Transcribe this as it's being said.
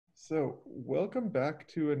So, welcome back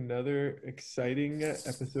to another exciting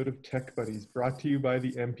episode of Tech Buddies brought to you by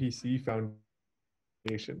the MPC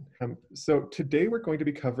Foundation. So, today we're going to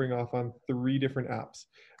be covering off on three different apps.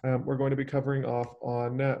 We're going to be covering off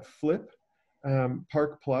on Flipp,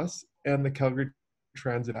 Park Plus, and the Calgary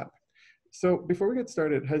Transit app. So, before we get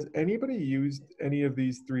started, has anybody used any of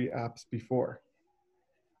these three apps before?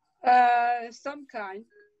 Some kind.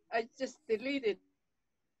 I just deleted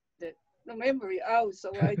the memory out,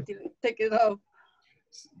 so I didn't take it off.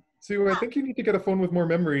 Sue, I think you need to get a phone with more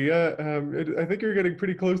memory. I think you're getting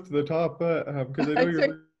pretty close to the top because I know you're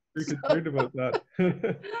very concerned about that.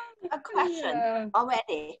 A question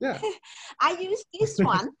already. Yeah. I use this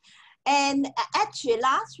one. And actually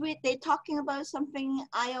last week they talking about something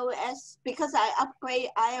iOS, because I upgrade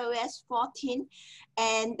iOS 14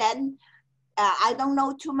 and then I don't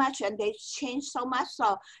know too much and they changed so much.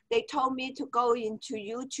 So they told me to go into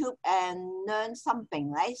YouTube and learn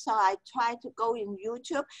something, right? So I tried to go in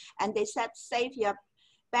YouTube and they said save your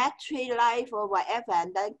battery life or whatever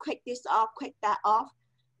and then click this off, click that off.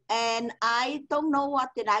 And I don't know what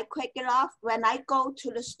did I click it off. When I go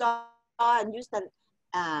to the store and use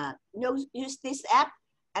this app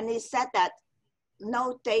and it said that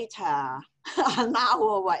no data now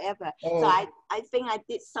or whatever. Oh. So I think I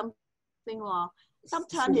did something wrong.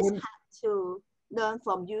 Sometimes it's hard to learn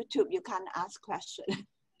from YouTube. You can't ask questions.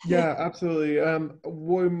 Yeah, absolutely.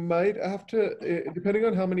 We might have to, depending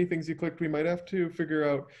on how many things you clicked, we might have to figure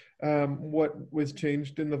out what was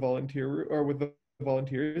changed in the volunteer or with the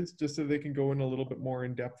volunteers, just so they can go in a little bit more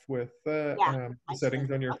in depth with the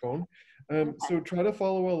settings on your phone. So try to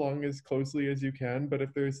follow along as closely as you can, but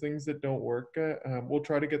if there's things that don't work, we'll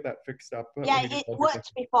try to get that fixed up. Yeah, it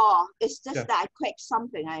worked before. It's just that I clicked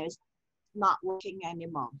something. It's not working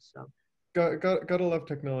anymore. So gotta love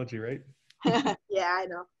technology, right? Yeah, I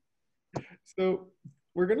know. So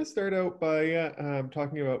we're going to start out by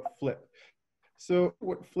talking about Flipp. So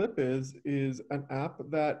what Flipp is an app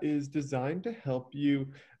that is designed to help you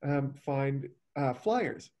find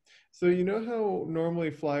flyers. So you know how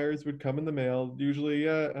normally flyers would come in the mail. Usually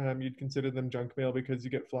you'd consider them junk mail because you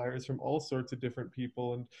get flyers from all sorts of different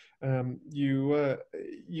people, and you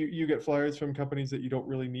get flyers from companies that you don't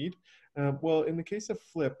really need. Well, in the case of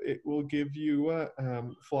Flipp, it will give you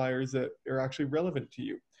flyers that are actually relevant to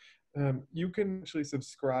you. You can actually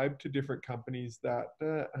subscribe to different companies that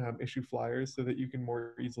issue flyers so that you can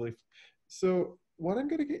more easily. So what I'm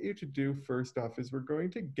going to get you to do first off is we're going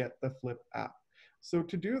to get the Flipp app. So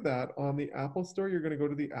to do that, on the Apple Store, you're going to go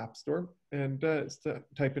to the App Store and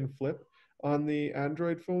type in Flipp. On the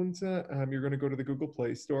Android phones, you're going to go to the Google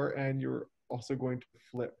Play Store and you're also going to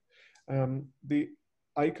Flipp. The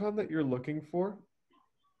icon that you're looking for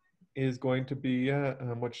is going to be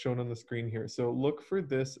what's shown on the screen here. So look for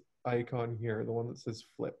this icon here, the one that says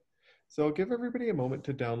Flipp. So I'll give everybody a moment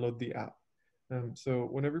to download the app. So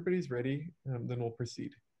when everybody's ready, then we'll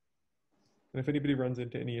proceed. And if anybody runs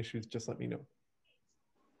into any issues, just let me know.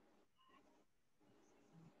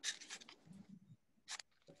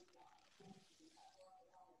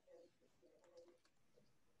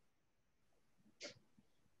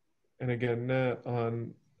 And again,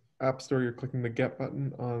 on App Store, you're clicking the Get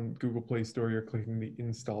button. On Google Play Store, you're clicking the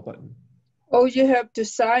Install button. Oh, you have to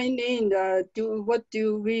sign in. What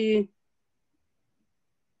do we?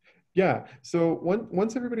 Yeah, so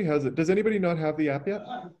once everybody has it, does anybody not have the app yet?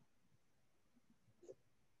 I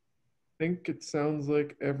think it sounds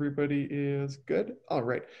like everybody is good. All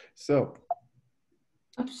right, so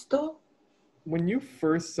App Store. When you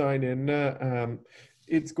first sign in,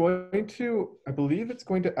 it's going to, I believe it's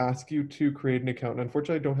going to ask you to create an account.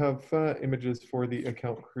 Unfortunately, I don't have images for the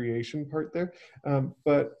account creation part there,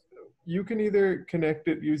 but you can either connect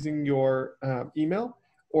it using your email,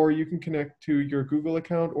 or you can connect to your Google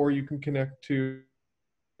account, or you can connect to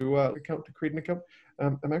account to create an account.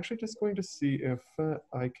 I'm actually just going to see if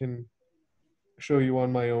I can show you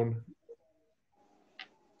on my own.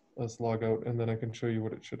 Let's log out and then I can show you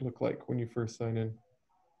what it should look like when you first sign in.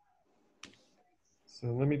 So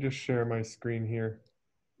let me just share my screen here.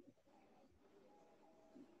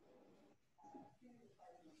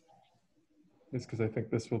 Just because I think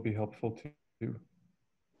this will be helpful too.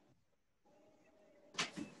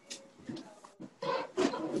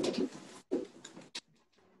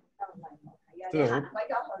 So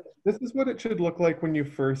this is what it should look like when you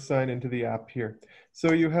first sign into the app here.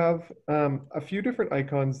 So you have a few different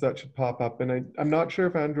icons that should pop up, and I'm not sure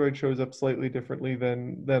if Android shows up slightly differently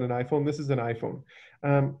than an iPhone. This is an iPhone.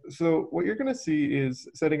 So what you're going to see is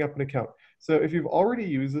setting up an account. So if you've already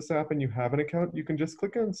used this app and you have an account, you can just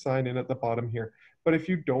click on sign in at the bottom here. But if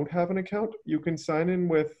you don't have an account, you can sign in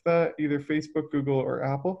with either Facebook, Google, or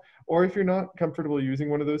Apple. Or if you're not comfortable using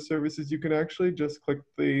one of those services, you can actually just click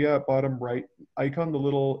the bottom right icon, the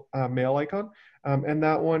little mail icon. And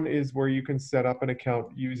that one is where you can set up an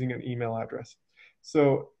account using an email address.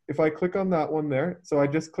 So if I click on that one there, so I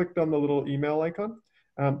just clicked on the little email icon,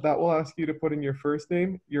 that will ask you to put in your first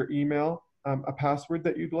name, your email, a password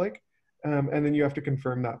that you'd like, and then you have to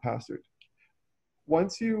confirm that password.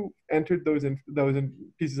 Once you entered those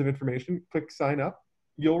pieces of information, click sign up.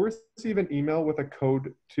 You'll receive an email with a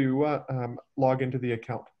code to log into the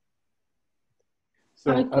account.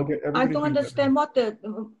 So I'll get everybody. I don't understand what the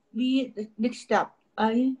next step.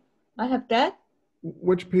 I have that.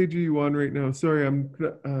 Which page are you on right now? Sorry, I'm.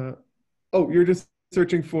 Oh, you're just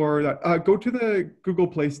searching for that. Go to the Google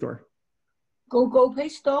Play Store. Google Play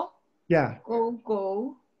Store. Yeah.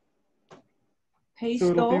 Google Play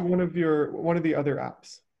So Store. it'll be one of the other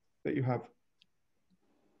apps that you have.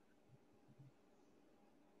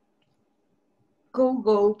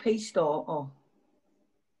 Google Play Store. Oh.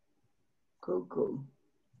 Google.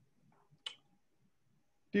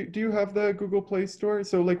 Do you have the Google Play Store?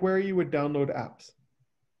 So like where you would download apps?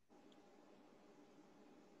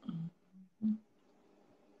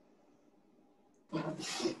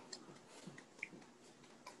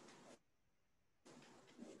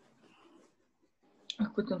 I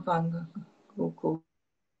couldn't find Google.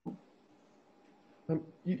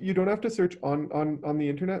 You don't have to search on the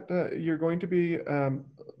internet. You're going to be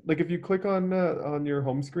like if you click on your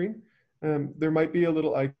home screen, there might be a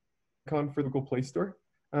little icon for the Google Play Store.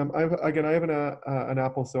 I have an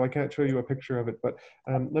Apple, so I can't show you a picture of it. But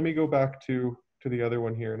let me go back to the other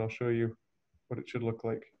one here, and I'll show you what it should look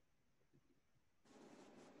like.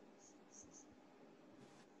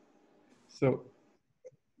 So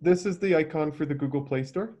this is the icon for the Google Play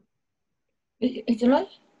Store. Is it right?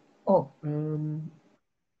 Oh.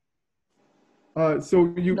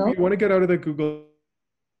 So you want to get out of the Google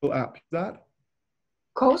app. Is that?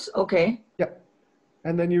 Course? Okay. Yeah.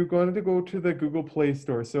 And then you're going to go to the Google Play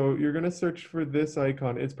Store. So you're going to search for this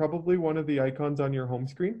icon. It's probably one of the icons on your home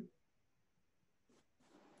screen.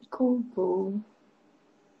 Google.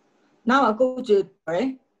 Now I go to,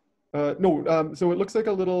 right? No, so it looks like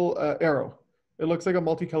a little arrow. It looks like a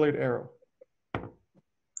multicolored arrow.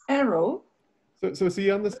 Arrow? So see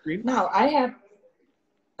on the screen? Now I have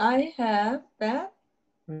that.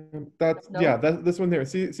 That's no. Yeah, this one there.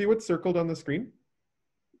 See what's circled on the screen?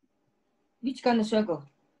 Which kind of circle?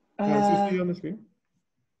 So see on the screen.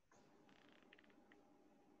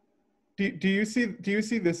 Do you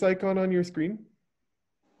see this icon on your screen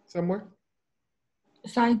somewhere?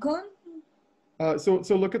 This icon?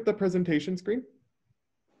 So look at the presentation screen.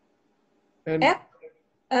 And app?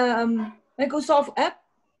 Microsoft app?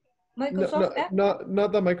 Microsoft app?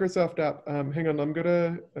 Not the Microsoft app. Hang on, I'm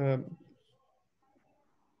gonna.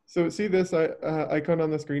 So see this icon on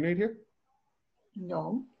the screen right here?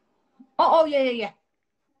 No. Oh yeah.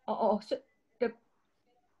 So the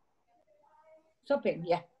shopping,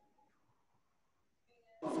 yeah.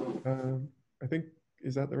 I think,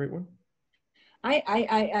 is that the right one? I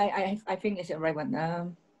think it's the right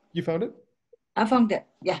one. You found it? I found it.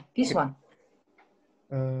 Yeah, this okay. one.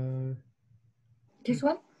 This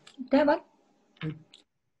one? That one? I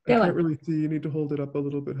can't really see. You need to hold it up a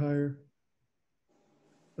little bit higher.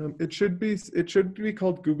 It should be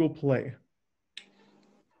called Google Play.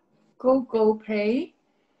 Google Play.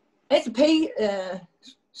 It's pay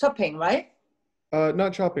shopping, right?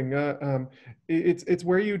 Not shopping. It's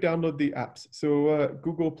where you download the apps. So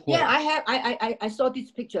Google Play. Yeah, I saw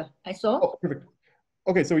this picture. I saw. Oh, perfect.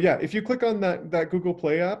 Okay, so yeah, if you click on that Google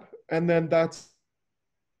Play app, and then that's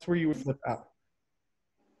where you would flip app.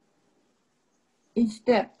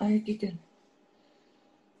 Instead, I didn't.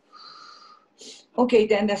 Okay,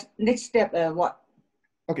 then the next step, what?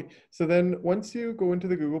 Okay, so then once you go into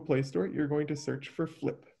the Google Play Store, you're going to search for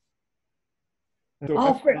Flipp. So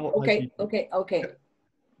oh, Flipp. Okay. Yeah.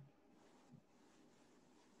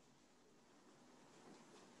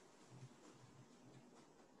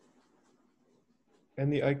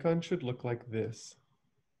 And the icon should look like this.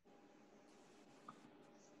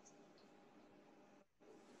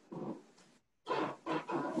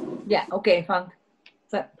 Yeah, okay, fine.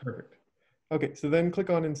 Perfect. Okay, so then click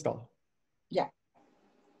on install. Yeah,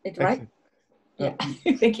 it's right? Excellent.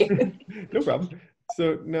 Yeah, thank you. No problem.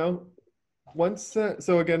 So now, once,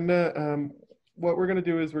 so again, what we're going to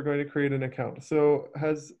do is we're going to create an account. So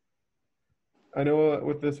I know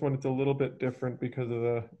with this one, it's a little bit different because of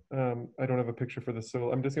the, I don't have a picture for this.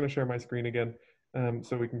 So I'm just going to share my screen again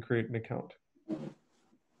so we can create an account.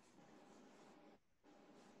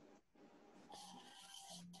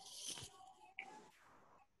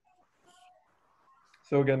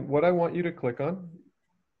 So again, what I want you to click on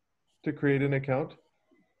to create an account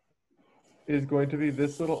is going to be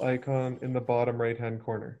this little icon in the bottom right-hand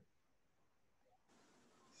corner.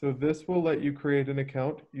 So this will let you create an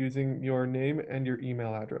account using your name and your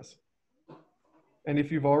email address. And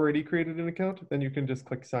if you've already created an account, then you can just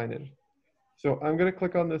click sign in. So I'm going to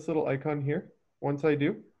click on this little icon here. Once I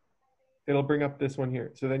do, it'll bring up this one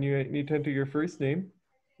here. So then you need to enter your first name,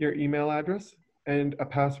 your email address, and a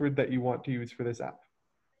password that you want to use for this app.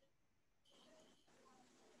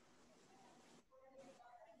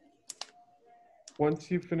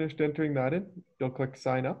 Once you've finished entering that in, you'll click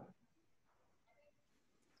sign up.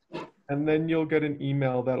 And then you'll get an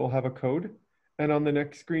email that will have a code. And on the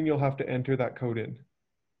next screen, you'll have to enter that code in.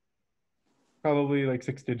 Probably like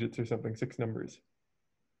 6 digits or something, 6 numbers.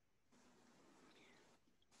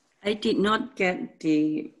 I did not get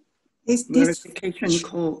the Is this verification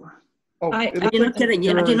code. Oh, I it I looks did like not get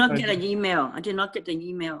you're I did already not signed get in. an email. I did not get an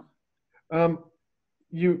email.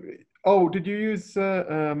 Did you use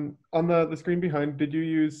on the screen behind, did you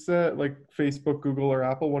use like Facebook, Google, or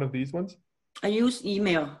Apple, one of these ones? I used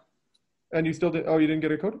email. And you still did, oh, you didn't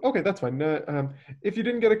get a code? Okay, that's fine. If you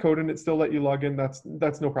didn't get a code and it still let you log in,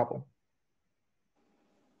 that's no problem.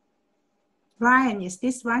 Brian? Is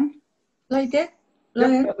this one? Like that? Yeah,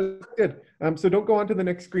 Like that looks good. So don't go on to the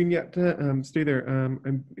next screen yet. Stay there.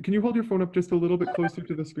 And can you hold your phone up just a little bit closer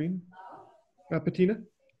to the screen? Patina?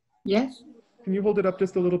 Yes. Can you hold it up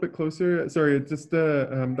just a little bit closer? Sorry, it's just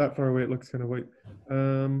that far away. It looks kind of white.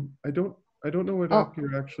 I don't know what app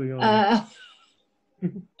you're actually on.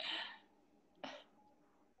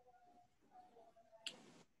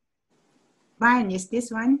 Brian, is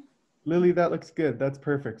this one? Lily, that looks good. That's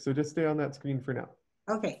perfect. So just stay on that screen for now.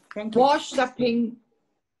 Okay, thank you. Wash shopping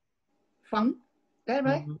fun. That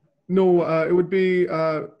right? No, it would be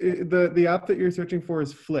the app that you're searching for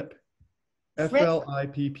is Flipp. Flipp.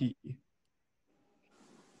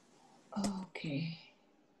 Okay.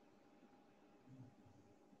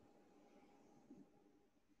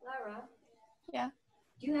 Lara, Yeah.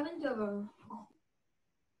 do you happen to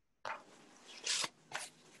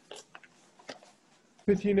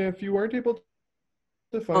Patina, if you aren't able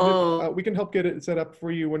to find it, we can help get it set up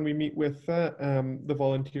for you when we meet with the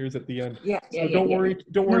volunteers at the end. Yeah. So don't worry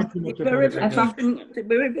too much about it right now. The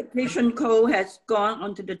verification code has gone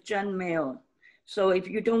onto the junk mail. So if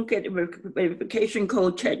you don't get a verification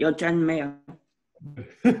code, check your junk mail.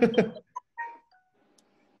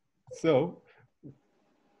 So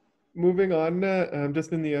moving on,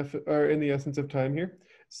 just in the essence of time here.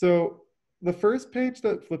 So the first page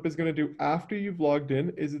that Flipp is going to do after you've logged in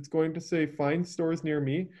is it's going to say find stores near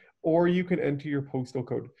me, or you can enter your postal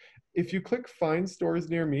code. If you click find stores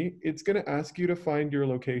near me, it's going to ask you to find your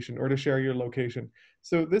location or to share your location.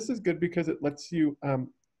 So this is good because it lets you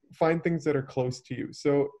find things that are close to you.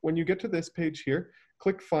 So when you get to this page here,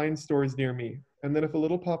 click find stores near me. And then if a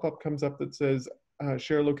little pop-up comes up that says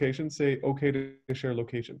share location, say okay to share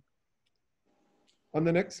location. On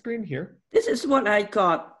the next screen here. This is what I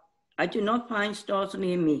got. I do not find stores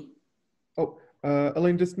near me. Oh,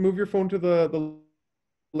 Elaine, just move your phone to the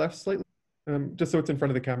left slightly, just so it's in front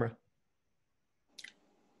of the camera.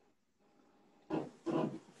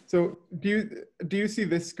 So do you see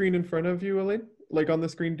this screen in front of you, Elaine? Like on the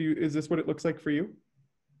screen, is this what it looks like for you?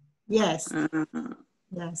 Yes.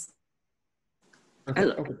 Yes.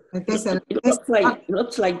 Okay. It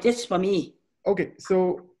looks like this for me. Okay,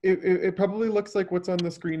 so it probably looks like what's on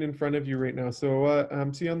the screen in front of you right now. So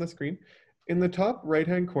see on the screen, in the top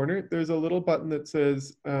right-hand corner, there's a little button that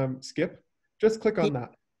says skip. Just click on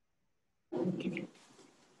that.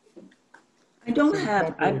 I don't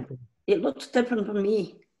have, it looks different for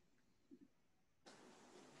me.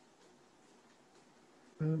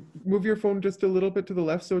 Move your phone just a little bit to the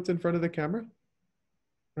left so it's in front of the camera.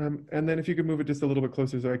 And then if you could move it just a little bit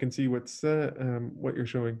closer so I can see what you're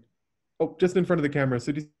showing. Oh, just in front of the camera.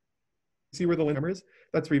 So do you see where the camera is?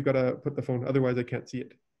 That's where you've got to put the phone. Otherwise, I can't see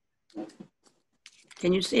it.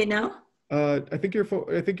 Can you see it now? I think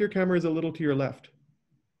your camera is a little to your left.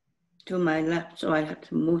 To my left, so I have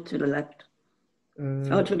to move to the left.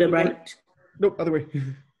 Or to the right. Nope, other way.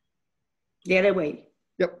 The other way.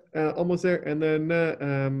 Yep, almost there. And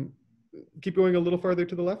then keep going a little farther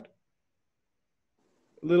to the left.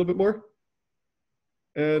 A little bit more.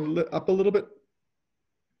 And up a little bit.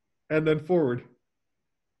 And then forward.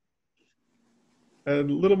 And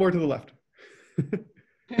a little more to the left.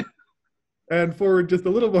 And forward just a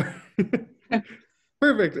little more.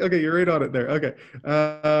 Perfect. Okay, you're right on it there. Okay.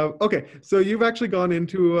 Okay, so you've actually gone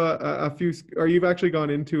into you've actually gone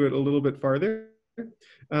into it a little bit farther.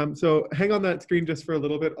 So hang on that screen just for a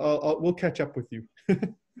little bit. We'll catch up with you.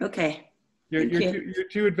 Okay. Thank you. you're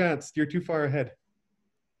too advanced. You're too far ahead.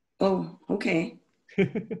 Oh, okay.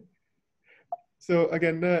 So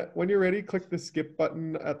again, when you're ready, click the skip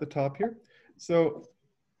button at the top here. So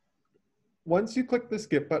once you click the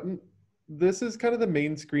skip button, this is kind of the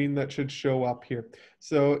main screen that should show up here.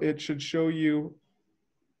 So it should show you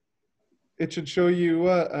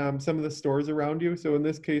some of the stores around you. So in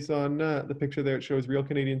this case, on the picture there, it shows Real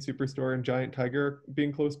Canadian Superstore and Giant Tiger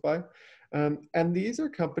being close by. And these are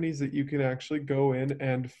companies that you can actually go in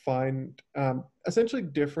and find essentially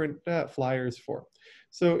different flyers for.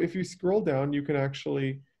 So if you scroll down, you can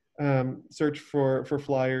actually search for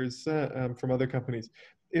flyers from other companies.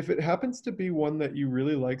 If it happens to be one that you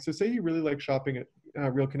really like, so say you really like shopping at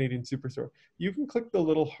Real Canadian Superstore, you can click the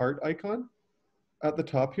little heart icon at the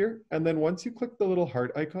top here. And then once you click the little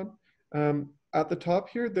heart icon, at the top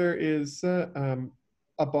here, there is a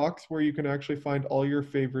box where you can actually find all your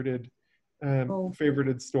favorited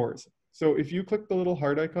stores. So if you click the little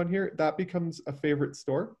heart icon here, that becomes a favorite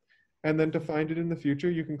store. And then to find it in the future,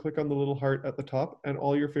 you can click on the little heart at the top and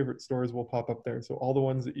all your favorite stores will pop up there. So all the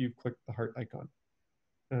ones that you've clicked the heart icon.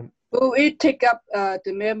 Will it take up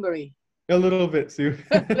the memory? A little bit, Sue.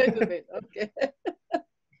 A little bit, okay.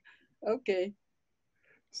 Okay.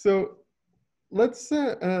 So let's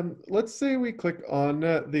say we click on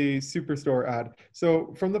the Superstore ad.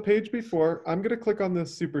 So from the page before, I'm going to click on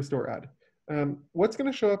this Superstore ad. What's going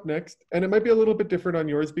to show up next, and it might be a little bit different on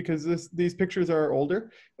yours because these pictures are older.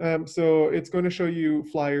 So it's going to show you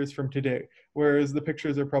flyers from today, whereas the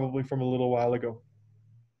pictures are probably from a little while ago.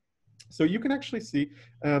 So you can actually see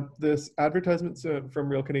this advertisement from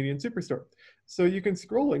Real Canadian Superstore. So you can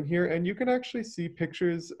scroll in here and you can actually see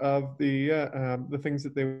pictures of the things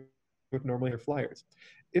that they would normally have flyers.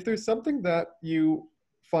 If there's something that you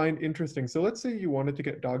find interesting, so let's say you wanted to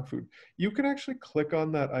get dog food, you can actually click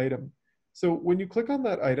on that item. So when you click on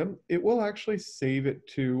that item, it will actually save it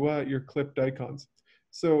to your clipped icons.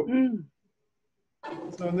 So,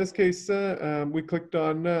 so in this case, we clicked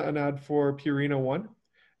on an ad for Purina 1.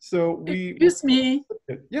 So we excuse me,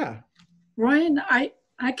 yeah. Ryan, I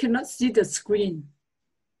cannot see the screen.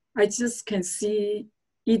 I just can see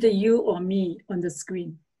either you or me on the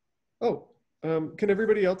screen. Oh, can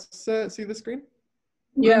everybody else see the screen?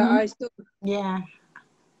 Yeah, I still. Yeah.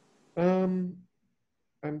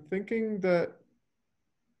 I'm thinking that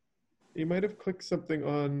you might have clicked something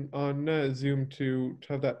on Zoom to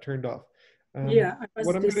have that turned off. Yeah,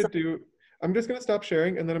 what I'm going to do, I'm just going to stop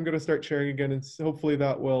sharing and then I'm going to start sharing again, and hopefully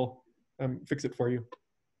that will fix it for you.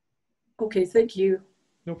 Okay, thank you.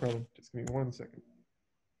 No problem. Just give me 1 second.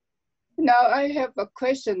 Now I have a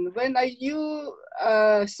question. When you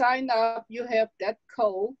sign up, you have that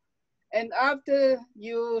code, and after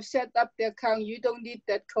you set up the account, you don't need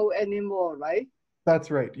that code anymore, right?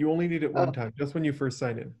 That's right. You only need it one time, just when you first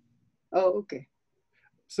sign in. Oh, okay.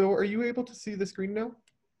 So are you able to see the screen now?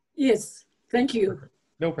 Yes, thank you. Perfect.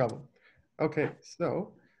 No problem. Okay,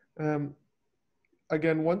 so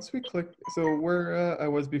again, once we click, so where I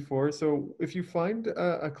was before, so if you find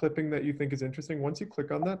a clipping that you think is interesting, once you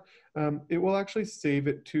click on that, it will actually save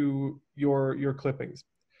it to your clippings.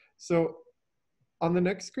 So on the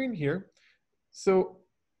next screen here, so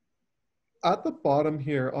at the bottom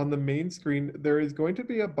here on the main screen, there is going to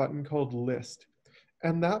be a button called List.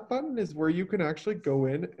 And that button is where you can actually go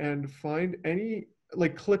in and find any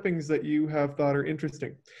like clippings that you have thought are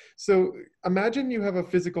interesting. So imagine you have a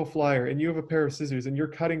physical flyer and you have a pair of scissors and you're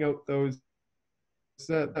cutting out those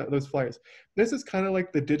flyers. This is kind of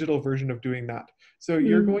like the digital version of doing that. So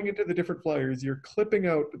you're going into the different flyers, you're clipping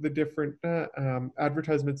out the different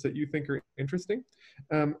advertisements that you think are interesting.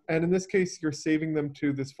 And in this case, you're saving them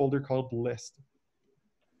to this folder called List.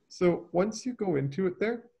 So once you go into it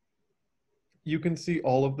there, you can see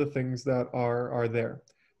all of the things that are there.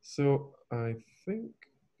 So I think,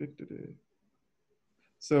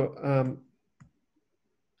 so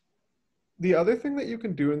the other thing that you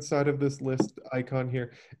can do inside of this list icon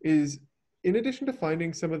here is, in addition to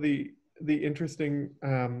finding some of the interesting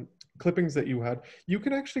clippings that you had, you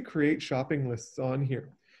can actually create shopping lists on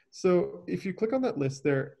here. So if you click on that list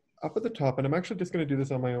there up at the top, and I'm actually just going to do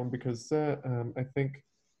this on my own because I think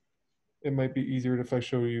it might be easier if I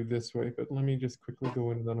show you this way, but let me just quickly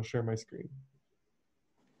go in and then I'll share my screen.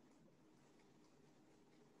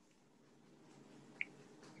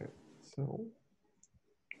 Okay, so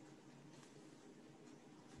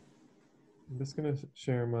I'm just gonna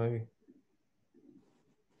share my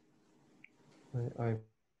iPhone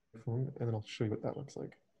and then I'll show you what that looks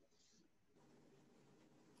like.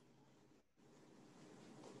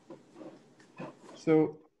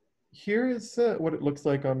 So here is what it looks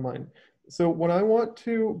like on mine. So when I want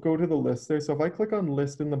to go to the list there, so if I click on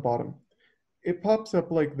list in the bottom, it pops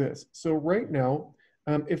up like this. So right now,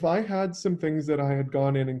 if I had some things that I had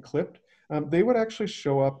gone in and clipped, they would actually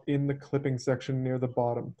show up in the clipping section near the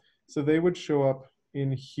bottom. So they would show up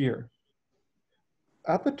in here.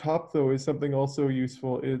 At the top, though, is something also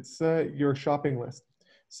useful. It's your shopping list.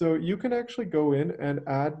 So you can actually go in and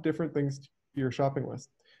add different things to your shopping list.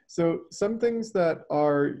 So some things that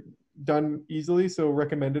are done easily, so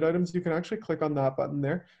recommended items, you can actually click on that button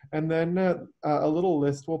there, and then a little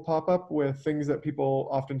list will pop up with things that people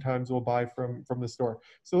oftentimes will buy from the store.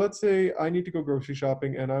 So let's say I need to go grocery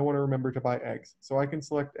shopping and I want to remember to buy eggs. So I can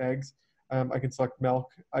select eggs, I can select milk,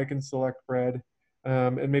 I can select bread,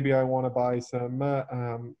 and maybe I want to buy some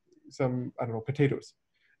I don't know, potatoes.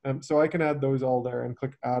 So I can add those all there and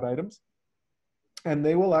click add items, and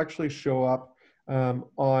they will actually show up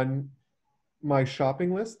on my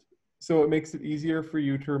shopping list. So it makes it easier for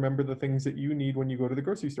you to remember the things that you need when you go to the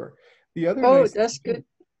grocery store. The other nice that's good.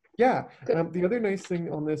 Yeah, Good. the other nice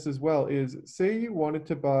thing on this as well is, say you wanted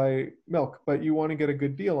to buy milk, but you want to get a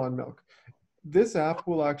good deal on milk. This app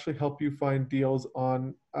will actually help you find deals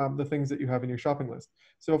on the things that you have in your shopping list.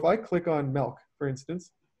 So if I click on milk, for instance,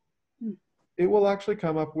 it will actually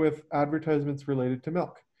come up with advertisements related to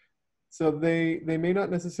milk. So they may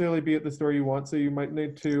not necessarily be at the store you want. So you might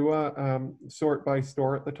need to sort by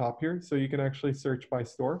store at the top here. So you can actually search by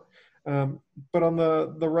store. But on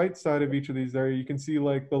the right side of each of these there, you can see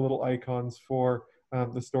like the little icons for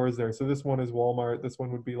the stores there. So this one is Walmart. This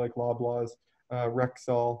one would be like Loblaws,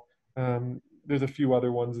 Rexall. There's a few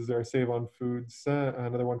other ones. Is there Save on Foods,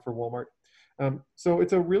 another one for Walmart. So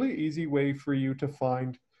it's a really easy way for you to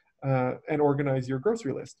find and organize your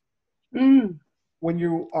grocery list. When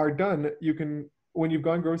you are done, you can, when you've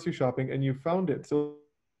gone grocery shopping and you've found it, so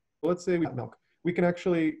let's say we have milk, we can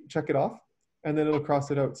actually check it off and then it'll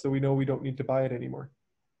cross it out so we know we don't need to buy it anymore.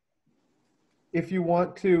 If you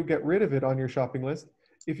want to get rid of it on your shopping list,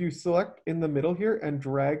 if you select in the middle here and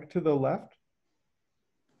drag to the left,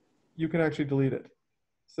 you can actually delete it.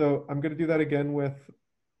 So I'm going to do that again with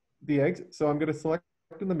the eggs. So I'm going to select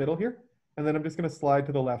in the middle here, and then I'm just going to slide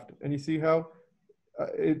to the left. And you see how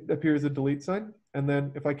it appears a delete sign? And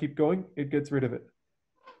then if I keep going, it gets rid of it.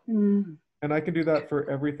 And I can do that for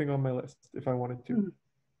everything on my list if I wanted to.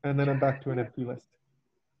 And then I'm back to an empty list.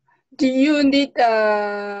 Do you need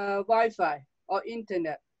Wi-Fi or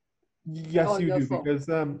internet? Yes, you do, because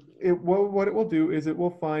what it will do is it will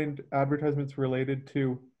find advertisements related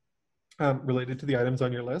to the items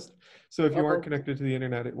on your list. So if you aren't connected to the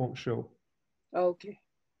internet, it won't show. Okay.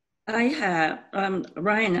 I have,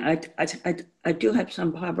 Ryan, I do have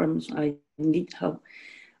some problems. I need help.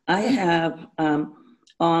 I have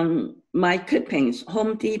on my clippings,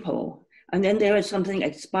 Home Depot, and then there is something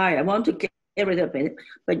expired. I want to get rid of it,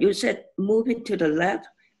 but you said move it to the left.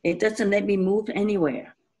 It doesn't let me move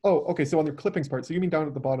anywhere. Oh, okay. So on your clippings part, so you mean down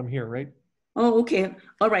at the bottom here, right? Oh, okay.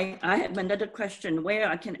 All right. I have another question where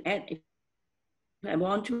I can add, if I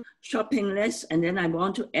want to shopping list, and then I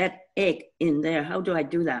want to add egg in there. How do I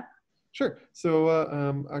do that? Sure. So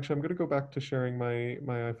actually, I'm going to go back to sharing my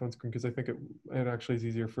iPhone screen because I think it actually is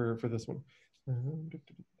easier for this one.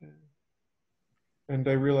 And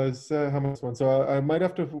I realize how much this one. So I might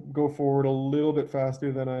have to go forward a little bit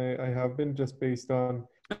faster than I have been, just based on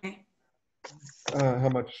how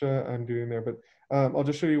much I'm doing there. But I'll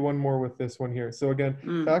just show you one more with this one here. So again,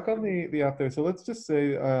 back on the app there. So let's just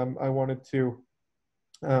say I wanted to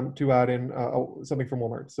add in something from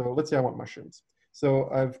Walmart. So let's say I want mushrooms. So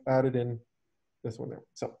I've added in this one there.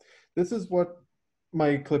 So this is what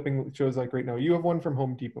my clipping shows like right now. You have one from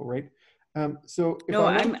Home Depot, right? So if no,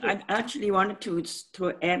 I actually wanted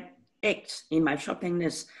to add eggs in my shopping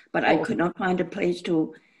list, but I could not find a place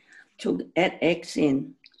to add eggs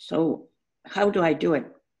in. So how do I do it?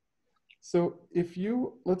 So if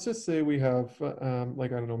you, let's just say we have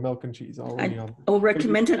like, I don't know, milk and cheese already on. Oh,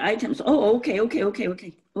 recommended items. Oh, okay.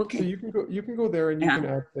 So you can go there and you can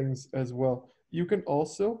add things as well. You can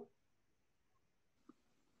also.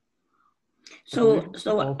 So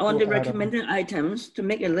on the recommended items, to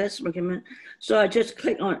make a list recommend, so I just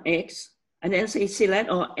click on eggs and then say select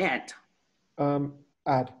or add.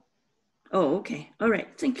 Add. Oh, okay. All right.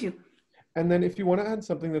 Thank you. And then if you want to add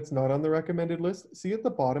something that's not on the recommended list, see at the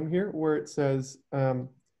bottom here where it says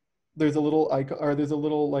there's a little icon, or there's a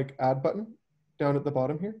little like add button down at the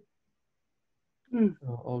bottom here.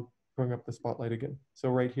 I'll bring up the spotlight again. So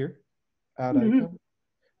right here, add icon.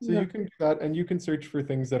 So you can do that, and you can search for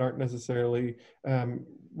things that aren't necessarily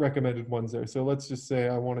recommended ones there. So let's just say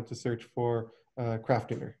I wanted to search for craft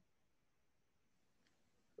dinner,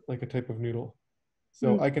 like a type of noodle.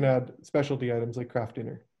 So I can add specialty items like craft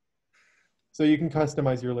dinner. So you can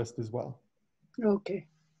customize your list as well. Okay.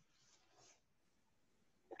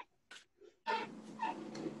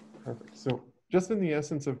 Perfect. So just in the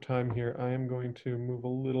essence of time here, I am going to move a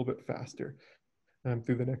little bit faster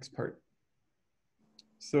through the next part.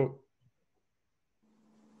 So,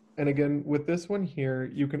 and again, with this one here,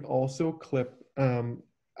 you can also clip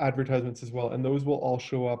advertisements as well, and those will all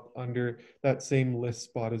show up under that same list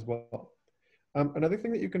spot as well. Another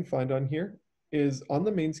thing that you can find on here is on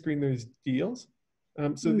the main screen, there's deals.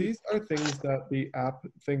 So these are things that the app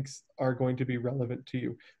thinks are going to be relevant to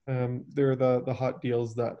you. They're the hot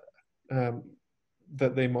deals that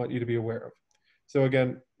that they want you to be aware of. So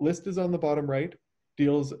again, list is on the bottom right.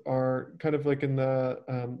 Deals are kind of like in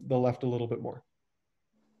the left a little bit more.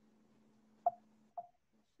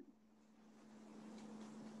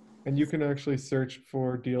 And you can actually search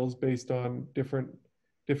for deals based on different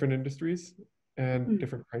industries and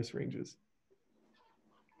different price ranges.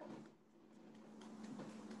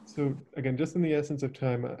 So again, just in the essence of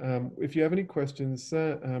time, if you have any questions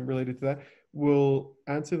related to that, we'll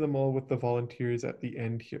answer them all with the volunteers at the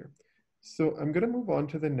end here. So I'm going to move on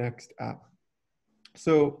to the next app.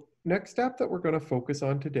 So next app that we're going to focus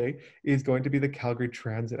on today is going to be the Calgary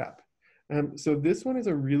Transit app. So this one is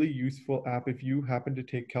a really useful app if you happen to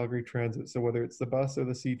take Calgary Transit. So whether it's the bus or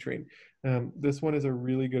the C train, this one is a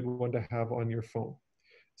really good one to have on your phone.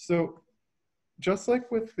 So just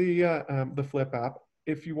like with the Flipp app,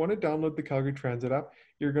 if you want to download the Calgary Transit app,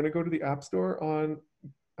 you're going to go to the App Store on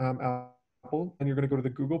Apple, and you're going to go to the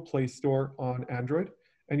Google Play Store on Android,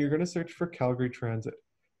 and you're going to search for Calgary Transit.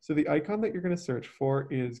 So the icon that you're going to search for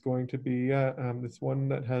is going to be this one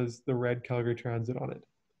that has the red Calgary Transit on it.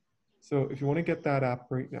 So if you want to get that app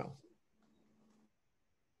right now.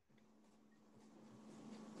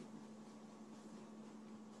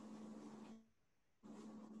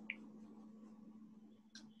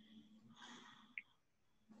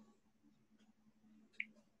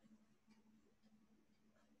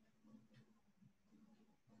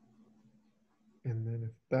 And then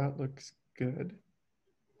if that looks good,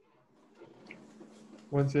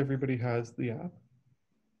 once everybody has the app.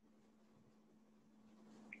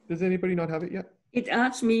 Does anybody not have it yet? It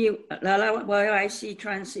asks me, allow YYC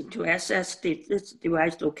Transit to access this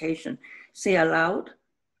device location. Say aloud.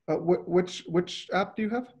 Which app do you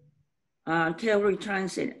have? Calgary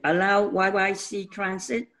Transit. Allow YYC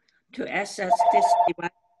Transit to access this device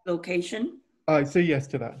location. Say yes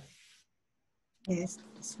to that. Yes,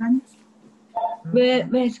 this one.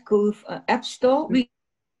 Where's go App Store? We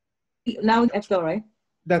now App Store, right?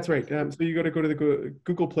 That's right. So you got to go to the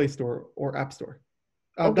Google Play Store or App Store.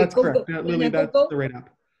 Okay, that's correct. Lily, that's the right app.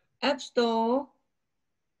 App Store.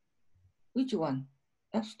 Which one?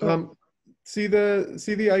 App Store. See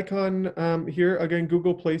the icon here again.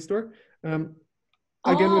 Google Play Store.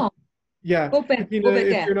 Again, yeah. Open, if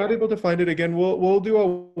you're not able to find it again, we'll do a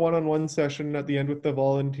one-on-one session at the end with the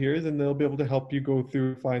volunteers, and they'll be able to help you go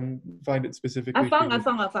through find it specifically. I found.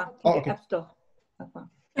 Oh, okay. App Store. I found.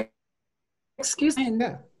 Excuse me.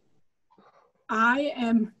 Yeah. I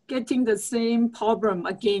am getting the same problem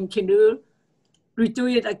again. Can you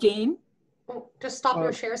redo it again? Just stop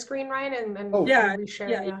your share screen, Ryan, and reshare.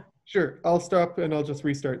 Yeah. Sure. I'll stop and I'll just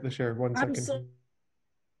restart the share. One second. So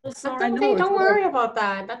That's sorry. okay. Don't worry about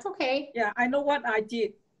that. That's okay. Yeah, I know what I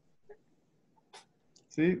did.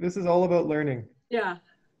 See, this is all about learning. Yeah.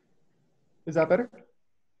 Is that better?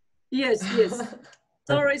 Yes.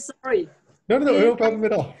 Sorry. No problem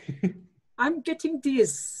at all. I'm getting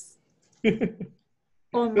this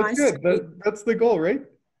on my That's good. screen. That's the goal, right?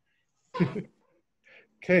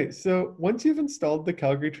 Okay, so once you've installed the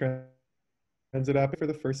Calgary Transit app for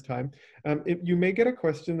the first time, you may get a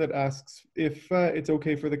question that asks if it's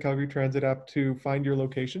okay for the Calgary Transit app to find your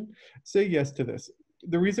location. Say yes to this.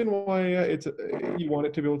 The reason why you want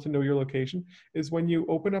it to be able to know your location is when you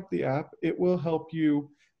open up the app, it will help you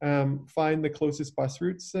find the closest bus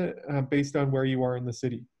routes based on where you are in the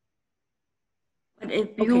city. But if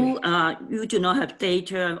you do not have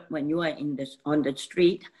data when you are on the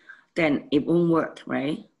street, then it won't work,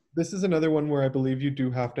 right? This is another one where I believe you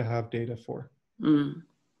do have to have data for.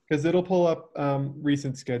 Because it'll pull up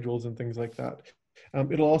recent schedules and things like that.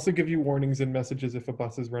 It'll also give you warnings and messages if a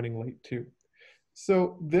bus is running late too.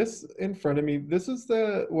 So this in front of me, this is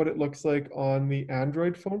what it looks like on the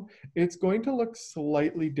Android phone. It's going to look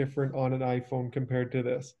slightly different on an iPhone compared to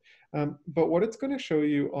this. But what it's going to show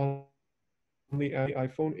you on the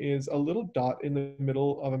iPhone is a little dot in the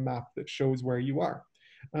middle of a map that shows where you are.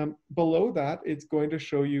 Below that, it's going to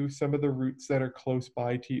show you some of the routes that are close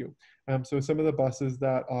by to you. So some of the buses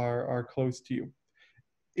that are close to you.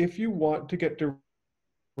 If you want to get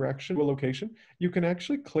direction to a location, you can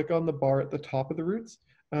actually click on the bar at the top of the routes,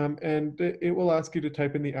 and it will ask you to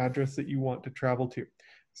type in the address that you want to travel to.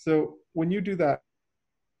 So when you do that,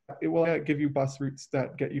 it will give you bus routes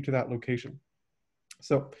that get you to that location.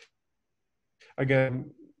 So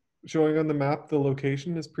again, showing on the map, the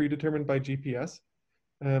location is predetermined by GPS,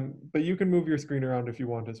 but you can move your screen around if you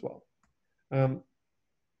want as well.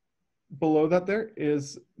 Below that there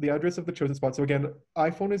is the address of the chosen spot. So again,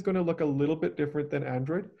 iPhone is going to look a little bit different than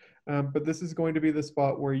Android, but this is going to be the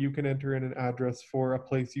spot where you can enter in an address for a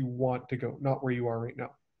place you want to go, not where you are right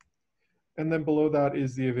now. And then below that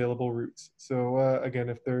is the available routes. So again,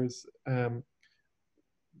 if there's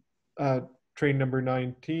train number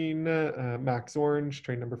 19, Max Orange,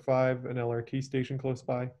 train number 5, an LRT station close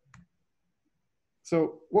by.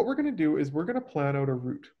 So what we're going to do is we're going to plan out a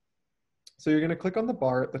route. So you're going to click on the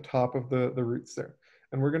bar at the top of the routes there,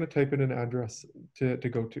 and we're going to type in an address to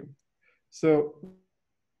go to. So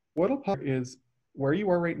what'll pop is where you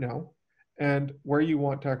are right now and where you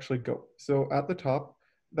want to actually go. So at the top,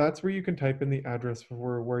 that's where you can type in the address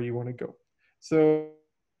for where you want to go. So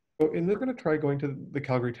in this, we're going to try going to the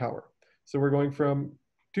Calgary Tower. So we're going from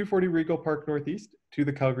 240 Regal Park Northeast to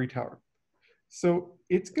the Calgary Tower. So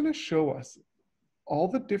it's going to show us all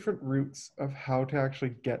the different routes of how to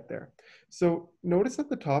actually get there. So notice at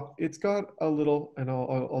the top, it's got a little, and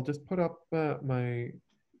I'll just put up my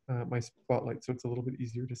spotlight so it's a little bit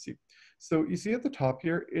easier to see. So you see at the top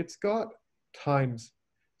here, it's got times.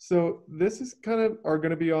 So this is are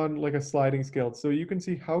going to be on like a sliding scale. So you can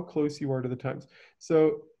see how close you are to the times.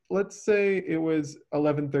 So let's say it was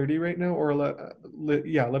 11:30 right now, or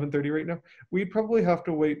 11:30 right now. We'd probably have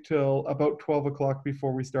to wait till about 12 o'clock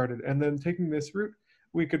before we started. And then taking this route,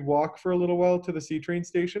 we could walk for a little while to the C train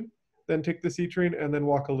station, then take the C train and then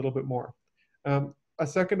walk a little bit more. A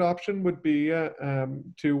second option would be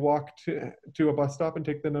to walk to a bus stop and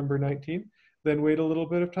take the number 19, then wait a little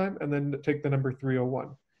bit of time and then take the number 301.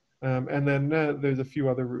 And then there's a few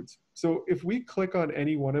other routes. So if we click on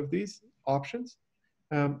any one of these options,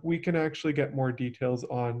 we can actually get more details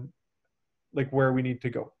on like where we need to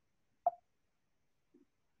go.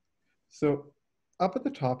 So up at the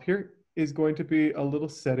top here is going to be a little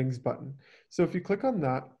settings button. So if you click on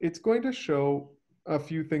that, it's going to show a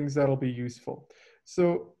few things that'll be useful.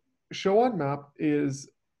 So show on map is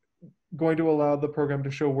going to allow the program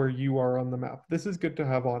to show where you are on the map. This is good to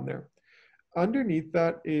have on there. Underneath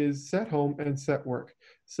that is set home and set work.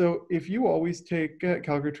 So if you always take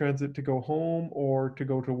Calgary Transit to go home or to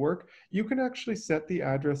go to work, you can actually set the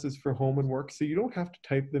addresses for home and work so you don't have to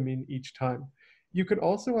type them in each time. You can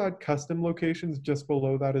also add custom locations just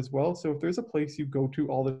below that as well. So if there's a place you go to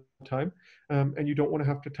all the time and you don't want to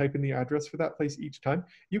have to type in the address for that place each time,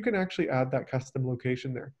 you can actually add that custom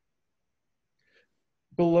location there.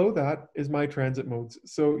 Below that is My Transit modes.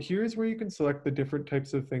 So here's where you can select the different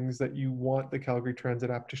types of things that you want the Calgary Transit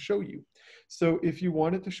app to show you. So if you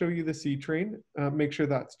want it to show you the C train, make sure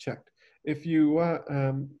that's checked. If you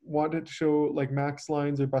want it to show like Max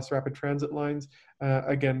lines or Bus Rapid Transit lines,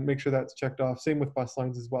 again, make sure that's checked off. Same with bus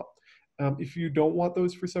lines as well. If you don't want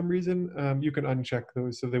those for some reason, you can uncheck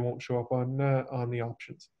those so they won't show up on the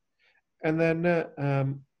options. And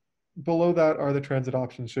then below that are the transit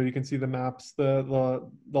options. So you can see the maps, the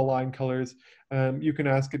line colors. You can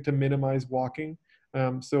ask it to minimize walking.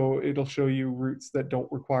 So it'll show you routes that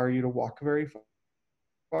don't require you to walk very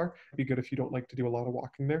far. It'd be good if you don't like to do a lot of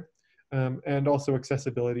walking there. And also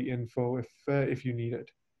accessibility info if you need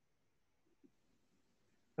it.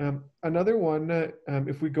 Another one,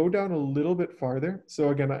 if we go down a little bit farther, so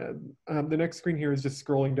again, the next screen here is just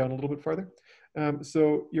scrolling down a little bit farther.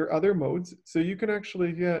 So your other modes, so you can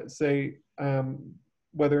actually say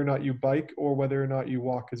whether or not you bike or whether or not you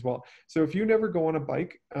walk as well. So if you never go on a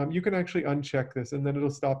bike, you can actually uncheck this and then it'll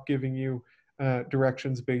stop giving you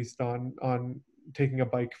directions based on taking a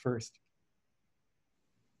bike first.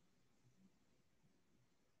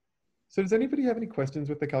 So does anybody have any questions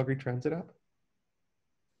with the Calgary Transit app?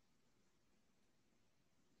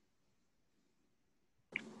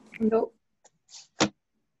 No.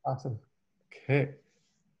 Awesome. Okay.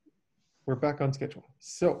 We're back on schedule.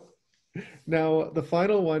 So now the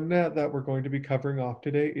final one that we're going to be covering off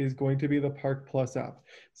today is going to be the Park Plus app.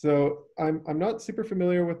 So I'm not super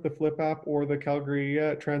familiar with the Flipp app or the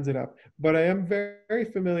Calgary Transit app, but I am very, very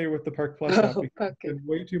familiar with the Park Plus app because I spend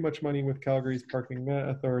way too much money with Calgary's parking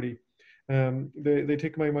authority. They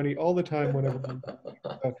take my money all the time whenever I'm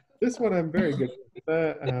this one I'm very good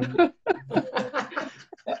with.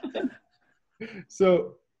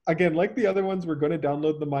 So again, like the other ones, we're going to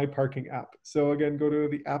download the MyParking app. So again, go to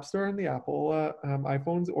the App Store on the Apple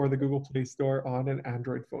iPhones or the Google Play Store on an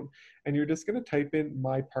Android phone. And you're just going to type in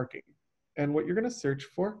MyParking. And what you're going to search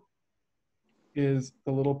for is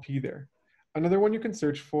the little P there. Another one you can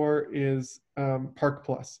search for is Park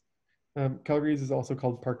Plus. Calgary's is also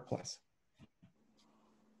called Park Plus.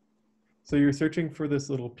 So you're searching for this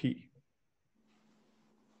little P.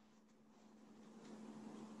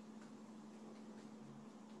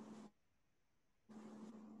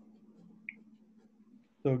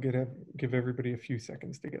 So give everybody a few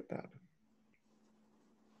seconds to get that.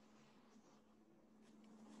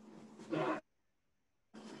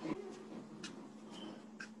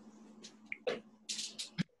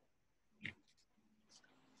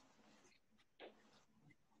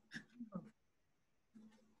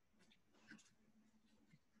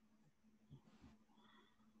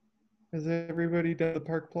 Has everybody done the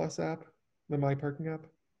Park Plus app, the MyParking app?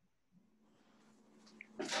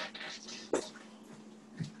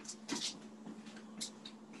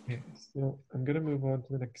 Okay, so I'm going to move on to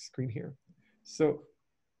the next screen here. So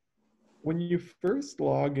when you first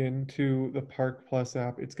log into the Park Plus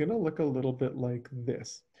app, it's going to look a little bit like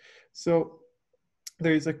this. So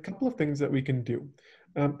there's a couple of things that we can do.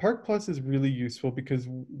 Park Plus is really useful because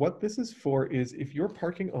what this is for is if you're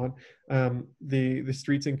parking on the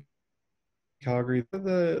streets in Calgary,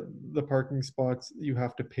 the parking spots you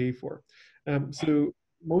have to pay for. So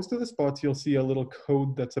most of the spots you'll see a little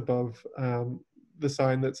code that's above the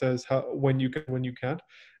sign that says when you can, when you can't.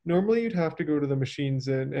 Normally you'd have to go to the machines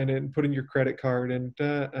and put in your credit card and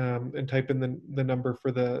type in the number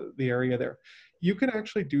for the area there. You can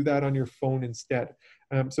actually do that on your phone instead.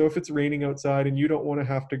 So if it's raining outside and you don't want to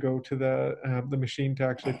have to go to the machine to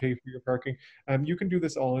actually pay for your parking, you can do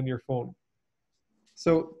this all on your phone.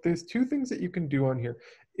 So there's two things that you can do on here.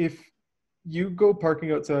 If you go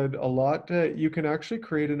parking outside a lot, you can actually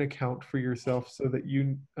create an account for yourself so that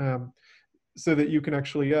you can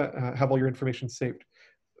actually have all your information saved.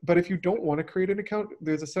 But if you don't want to create an account,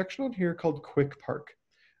 there's a section on here called Quick Park.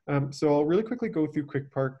 So I'll really quickly go through Quick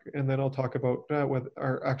Park and then I'll talk about whether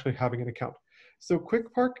actually having an account. So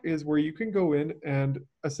Quick Park is where you can go in and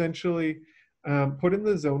essentially put in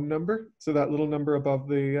the zone number, so that little number above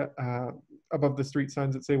the street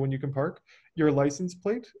signs that say when you can park, your license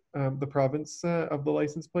plate, the province of the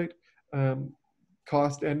license plate,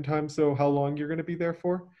 cost, end time, so how long you're going to be there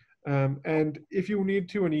for, and if you need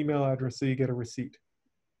to, an email address so you get a receipt.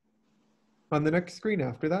 On the next screen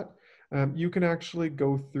after that, you can actually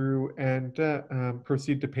go through and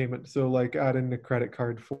proceed to payment. So like add in a credit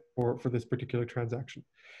card for this particular transaction.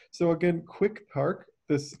 So again, Quick Park,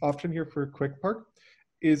 this option here for Quick Park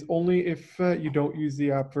is only if you don't use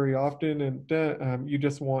the app very often and you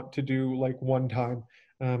just want to do like one time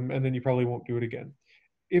and then you probably won't do it again.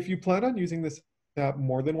 If you plan on using this app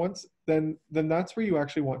more than once, then that's where you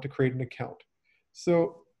actually want to create an account.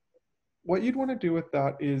 So what you'd want to do with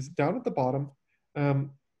that is down at the bottom,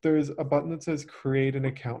 there's a button that says create an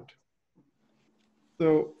account.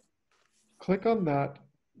 So click on that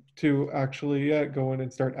to actually go in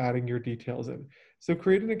and start adding your details in. So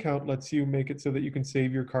create an account lets you make it so that you can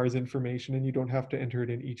save your car's information and you don't have to enter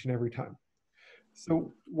it in each and every time.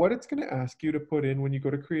 So what it's going to ask you to put in when you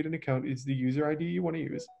go to create an account is the user ID you want to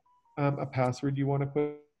use, a password you want to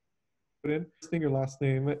put in, your last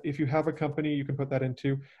name. If you have a company, you can put that in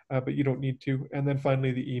too, but you don't need to. And then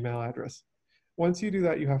finally, the email address. Once you do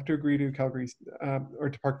that, you have to agree to Calgary's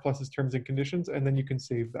or to Park Plus's terms and conditions, and then you can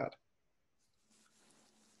save that.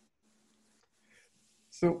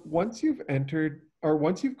 So once you've entered, or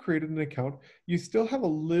once you've created an account, you still have a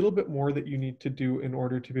little bit more that you need to do in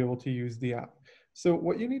order to be able to use the app. So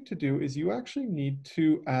what you need to do is you actually need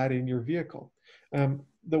to add in your vehicle.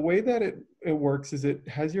 The way that it works is it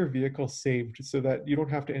has your vehicle saved so that you don't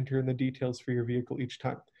have to enter in the details for your vehicle each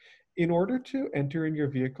time. In order to enter in your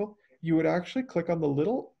vehicle, you would actually click on the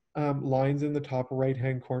little lines in the top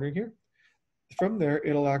right-hand corner here. From there,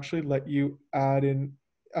 it'll actually let you add in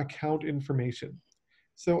account information.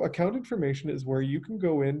 So account information is where you can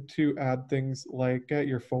go in to add things like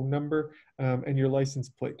your phone number and your license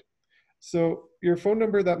plate. So your phone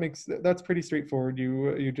number, that's pretty straightforward.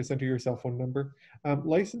 You just enter your cell phone number.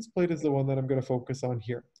 License plate is the one that I'm going to focus on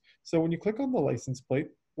here. So when you click on the license plate,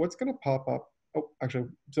 what's going to pop up? Oh, actually,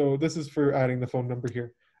 so this is for adding the phone number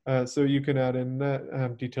here. So you can add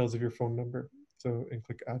in details of your phone number. So and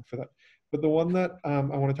click add for that. But the one that I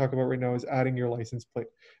want to talk about right now is adding your license plate.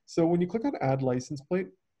 So when you click on add license plate,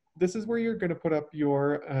 this is where you're going to put up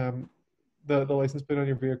your the license plate on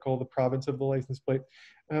your vehicle, the province of the license plate.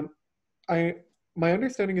 My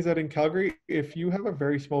understanding is that in Calgary, if you have a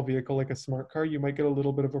very small vehicle like a smart car, you might get a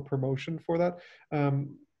little bit of a promotion for that.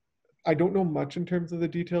 I don't know much in terms of the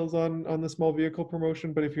details on the small vehicle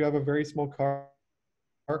promotion, but if you have a very small car,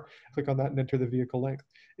 click on that and enter the vehicle length.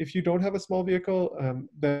 If you don't have a small vehicle,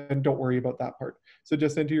 then don't worry about that part. So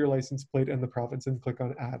just enter your license plate and the province and click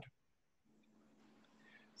on add.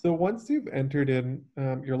 So once you've entered in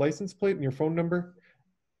your license plate and your phone number,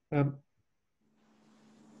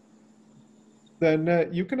 then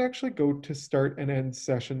you can actually go to start and end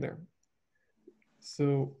session there.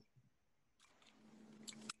 So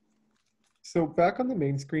back on the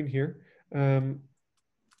main screen here, there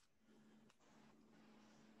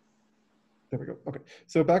we go. Okay,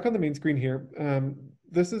 so back on the main screen here,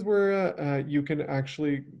 this is where you can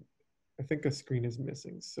actually, I think a screen is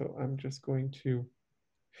missing. So I'm just going to,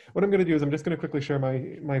 what I'm going to do is I'm just going to quickly share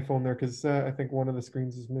my phone there because I think one of the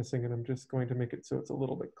screens is missing, and I'm just going to make it so it's a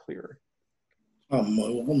little bit clearer. Okay,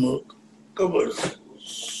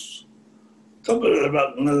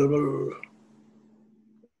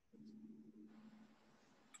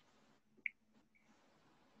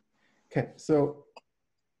 so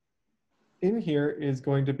in here is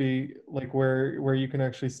going to be like where you can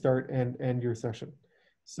actually start and end your session.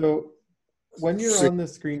 So when you're on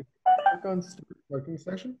this screen, click on Start Parking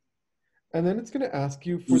Session, and then it's going to ask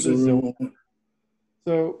you for the zone.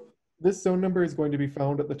 So this zone number is going to be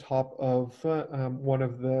found at the top of one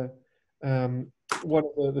of the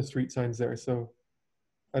street signs there. So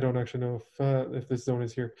I don't actually know if this zone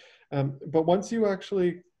is here, but once you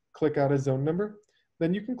actually click add a zone number,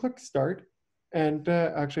 then you can click Start and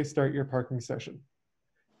actually start your parking session.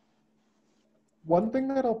 One thing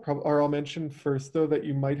that I'll mention first, though, that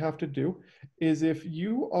you might have to do is if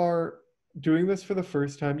you are doing this for the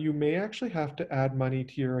first time, you may actually have to add money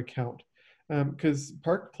to your account because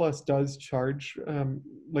Park Plus does charge,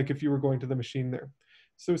 like if you were going to the machine there.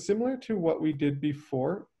 So similar to what we did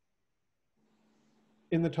before,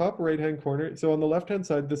 in the top right-hand corner, so on the left-hand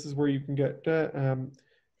side, this is where you can get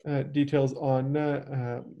details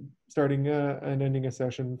on starting and ending a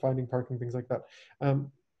session, finding parking, things like that.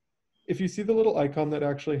 If you see the little icon that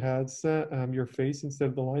actually has your face instead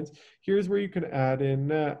of the lines, here's where you can add in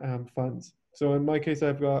funds. So in my case,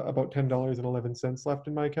 I've got about $10.11 left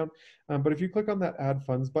in my account. But if you click on that Add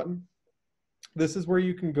Funds button, this is where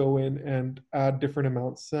you can go in and add different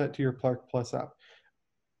amounts to your Park Plus app.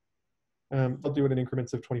 I'll do it in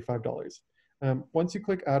increments of $25. Once you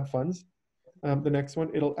click Add Funds, the next one,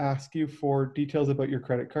 it'll ask you for details about your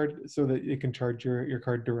credit card so that it can charge your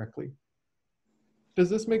card directly. Does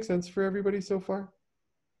this make sense for everybody so far?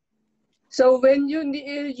 So when you're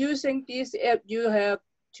using this app, you have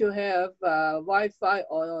to have Wi-Fi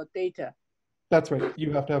or data? That's right.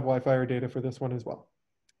 You have to have Wi-Fi or data for this one as well.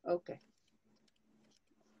 Okay.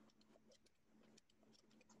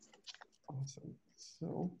 Awesome.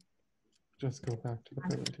 So just go back to the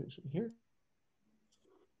presentation here.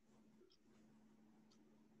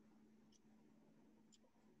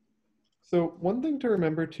 So one thing to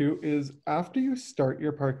remember too is after you start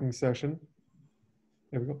your parking session,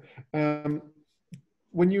 there we go.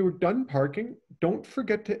 When you're done parking, don't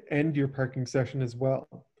forget to end your parking session as well.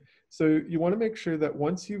 So you want to make sure that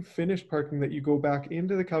once you've finished parking, that you go back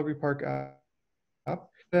into the Calgary Park app,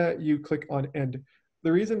 that you click on end.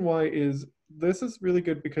 The reason why is this is really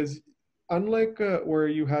good because unlike where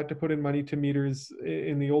you had to put in money to meters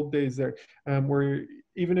in the old days there, where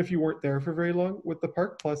even if you weren't there for very long, with the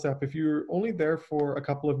Park Plus app, if you're only there for a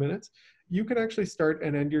couple of minutes, you can actually start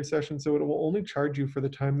and end your session. So it will only charge you for the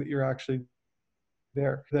time that you're actually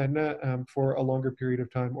there than for a longer period of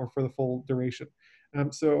time or for the full duration.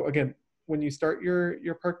 So again, when you start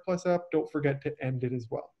your Park Plus app, don't forget to end it as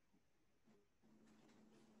well.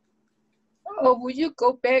 Oh, will you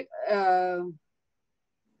go back?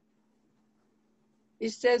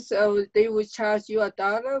 It says they will charge you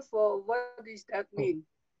 $1 for, what does that mean?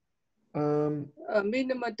 A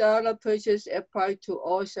minimum dollar purchase applied to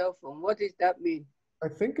all cell phone. What does that mean? I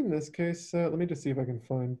think in this case, let me just see if I can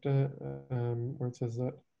find where it says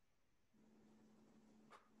that.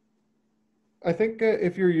 I think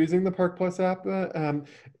if you're using the Park Plus app,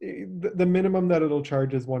 the minimum that it'll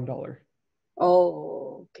charge is $1.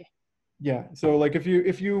 Oh, okay. Yeah, so like if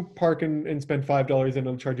you park and spend $5, then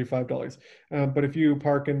it'll charge you $5. But if you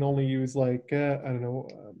park and only use like I don't know,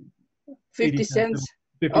 50 cents.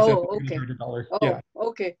 50 oh, cents, okay. $1. Oh, yeah.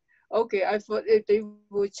 Okay. Okay. I thought if they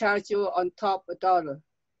would charge you on top $1.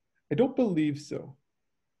 I don't believe so.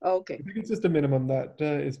 Okay. I think it's just a minimum that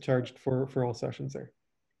is charged for all sessions there.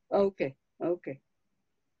 Okay. Okay.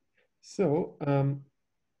 So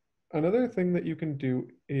another thing that you can do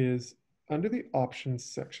is under the options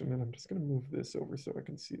section, and I'm just going to move this over so I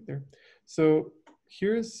can see it there. So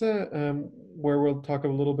here's where we'll talk a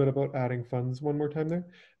little bit about adding funds one more time there.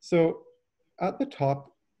 So at the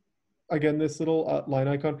top, again, this little line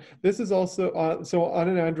icon, this is also, so on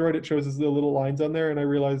an Android, it shows us the little lines on there. And I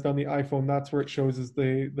realized on the iPhone, that's where it shows us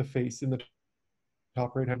the face in the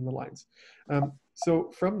top right hand, the lines.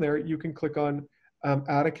 So from there, you can click on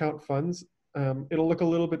add account funds. It'll look a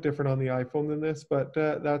little bit different on the iPhone than this, but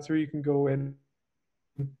that's where you can go in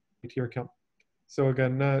to your account. So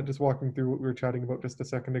again, just walking through what we were chatting about just a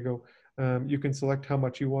second ago, you can select how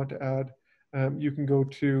much you want to add. You can go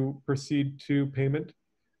to proceed to payment.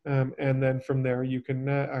 And then from there, you can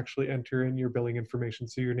actually enter in your billing information.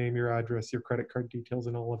 So your name, your address, your credit card details,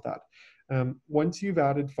 and all of that. Once you've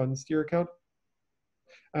added funds to your account,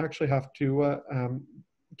 I actually have to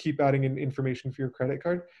keep adding in information for your credit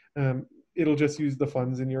card. It'll just use the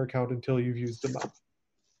funds in your account until you've used them up.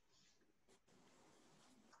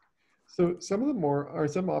 So some of them more are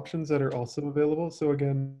some options that are also available. So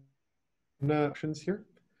again, options here.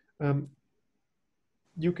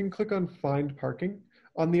 You can click on Find Parking.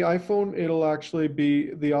 On the iPhone, it'll actually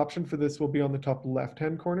be, the option for this will be on the top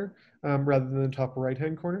left-hand corner rather than the top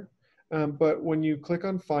right-hand corner. But when you click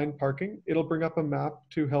on Find Parking, it'll bring up a map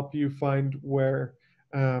to help you find where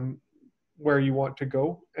you want to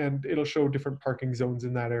go, and it'll show different parking zones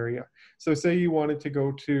in that area. So say you wanted to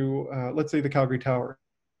go to, let's say the Calgary Tower,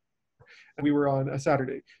 and we were on a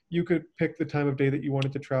Saturday. You could pick the time of day that you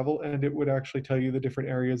wanted to travel, and it would actually tell you the different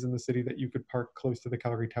areas in the city that you could park close to the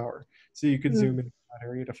Calgary Tower. So you could zoom into that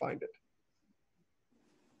area to find it.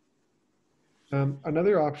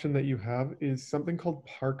 Another option that you have is something called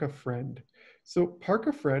Park a Friend. So Park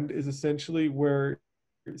a Friend is essentially where,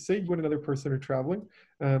 say you and another person are traveling,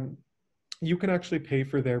 you can actually pay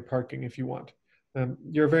for their parking if you want.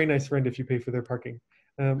 You're a very nice friend if you pay for their parking.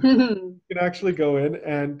 You can actually go in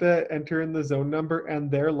and enter in the zone number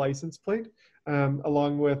and their license plate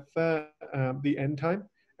along with the end time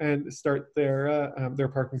and start their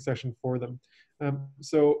parking session for them.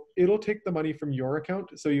 So it'll take the money from your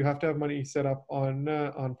account. So you have to have money set up on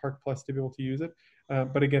Park Plus to be able to use it.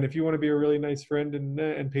 But again, if you want to be a really nice friend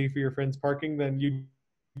and pay for your friend's parking, then you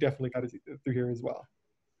definitely got it through here as well.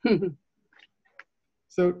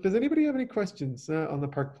 So does anybody have any questions on the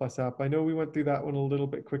Park Plus app? I know we went through that one a little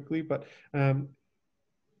bit quickly, but has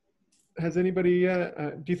anybody,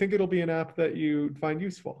 do you think it'll be an app that you find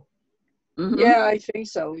useful? Yeah, I think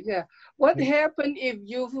so, yeah. What happens if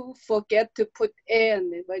you forget to put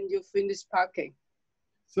in when you finish parking?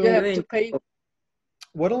 So you have to pay.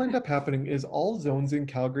 What'll end up happening is all zones in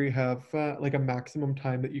Calgary have like a maximum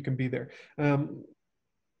time that you can be there.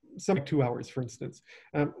 Some like 2 hours, for instance.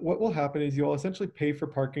 What will happen is you'll essentially pay for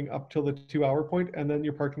parking up till the 2 hour point, and then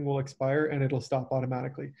your parking will expire and it'll stop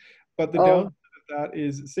automatically. But the downside of that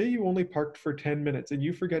is, say you only parked for 10 minutes and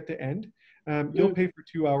you forget to end, you'll pay for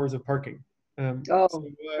 2 hours of parking. So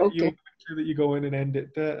you'll make sure that you go in and end it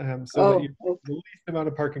so that you have the least amount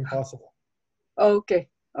of parking possible. Okay.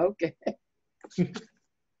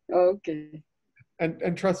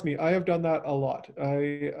 And trust me, I have done that a lot.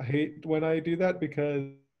 I hate when I do that because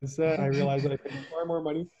I realize that I pay far more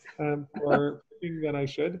money for parking than I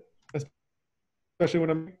should, especially when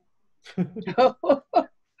I'm.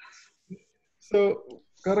 So,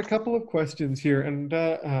 got a couple of questions here, and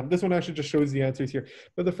this one actually just shows the answers here.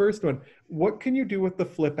 But the first one, what can you do with the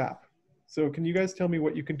Flipp app? So, can you guys tell me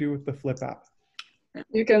what you can do with the Flipp app?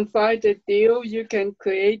 You can find the deal. You can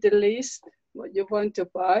create the list what you want to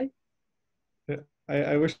buy.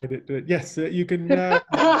 I wish I did do it. Yes, you can find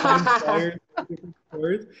flyers in different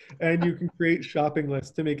stores, and you can create shopping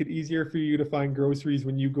lists to make it easier for you to find groceries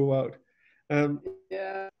when you go out.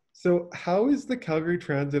 Yeah. So how is the Calgary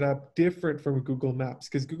Transit app different from Google Maps?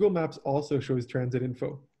 Because Google Maps also shows transit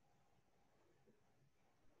info.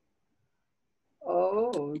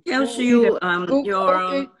 It tells you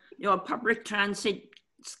your public transit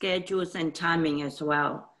schedules and timing as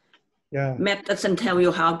well. Yeah. Map doesn't tell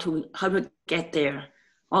you how to get there.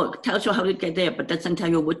 Or it tells you how to get there, but doesn't tell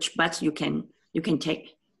you which bus you can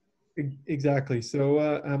take. Exactly.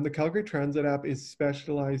 So the Calgary Transit app is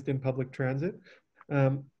specialized in public transit,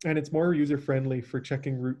 and it's more user-friendly for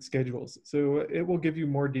checking route schedules. So it will give you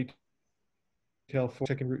more detail for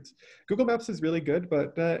checking routes. Google Maps is really good,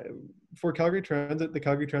 but for Calgary Transit, the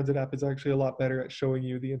Calgary Transit app is actually a lot better at showing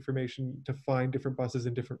you the information to find different buses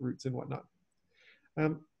and different routes and whatnot.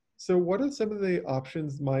 So what are some of the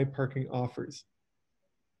options MyParking offers?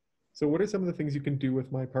 So what are some of the things you can do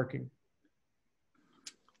with MyParking?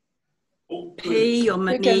 Pay your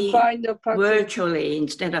money virtually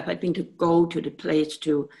instead of having to go to the place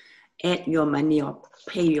to add your money or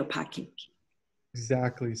pay your parking.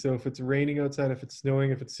 Exactly. So if it's raining outside, if it's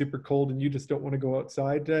snowing, if it's super cold and you just don't want to go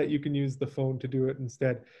outside, you can use the phone to do it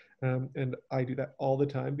instead. And I do that all the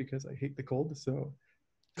time because I hate the cold. So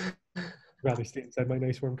rather stay inside my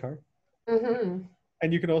nice warm car.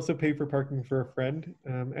 And you can also pay for parking for a friend,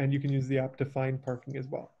 and you can use the app to find parking as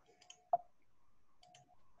well.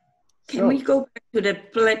 Can we go back to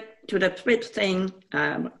the Flipp thing,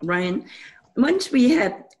 Ryan? Once we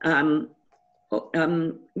have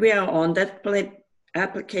we are on that Flipp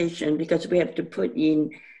application because we have to put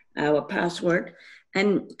in our password.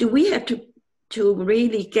 And do we have to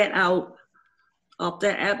really get out of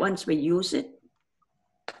the app once we use it?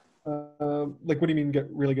 Like, what do you mean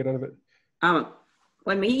really get out of it?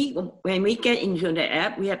 When we get into the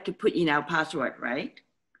app, we have to put in our password, right?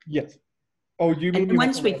 Yes. Oh, you mean? And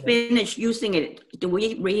once we finish using it, do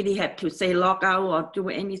we really have to say log out or do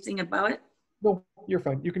anything about it? No, you're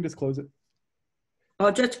fine. You can just close it.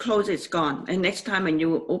 Or just close it's gone. And next time when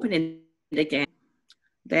you open it again,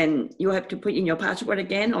 then you have to put in your password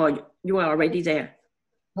again, or you are already there?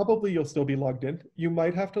 Probably you'll still be logged in. You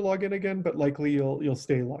might have to log in again, but likely you'll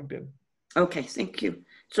stay logged in. Okay, thank you.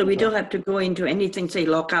 So we don't have to go into anything, say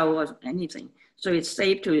log out or anything. So it's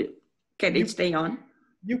safe to get it stay on?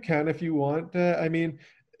 You can if you want. I mean,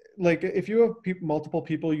 like if you have multiple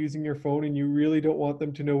people using your phone and you really don't want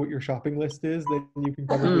them to know what your shopping list is, then you can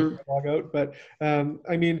probably log out. But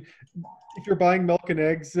I mean, if you're buying milk and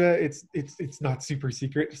eggs, it's not super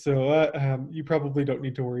secret. So you probably don't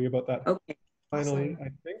need to worry about that. Okay. Finally, I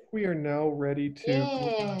think we are now ready to.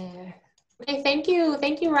 Yeah. Okay, thank you,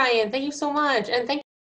 Ryan. Thank you so much, and thank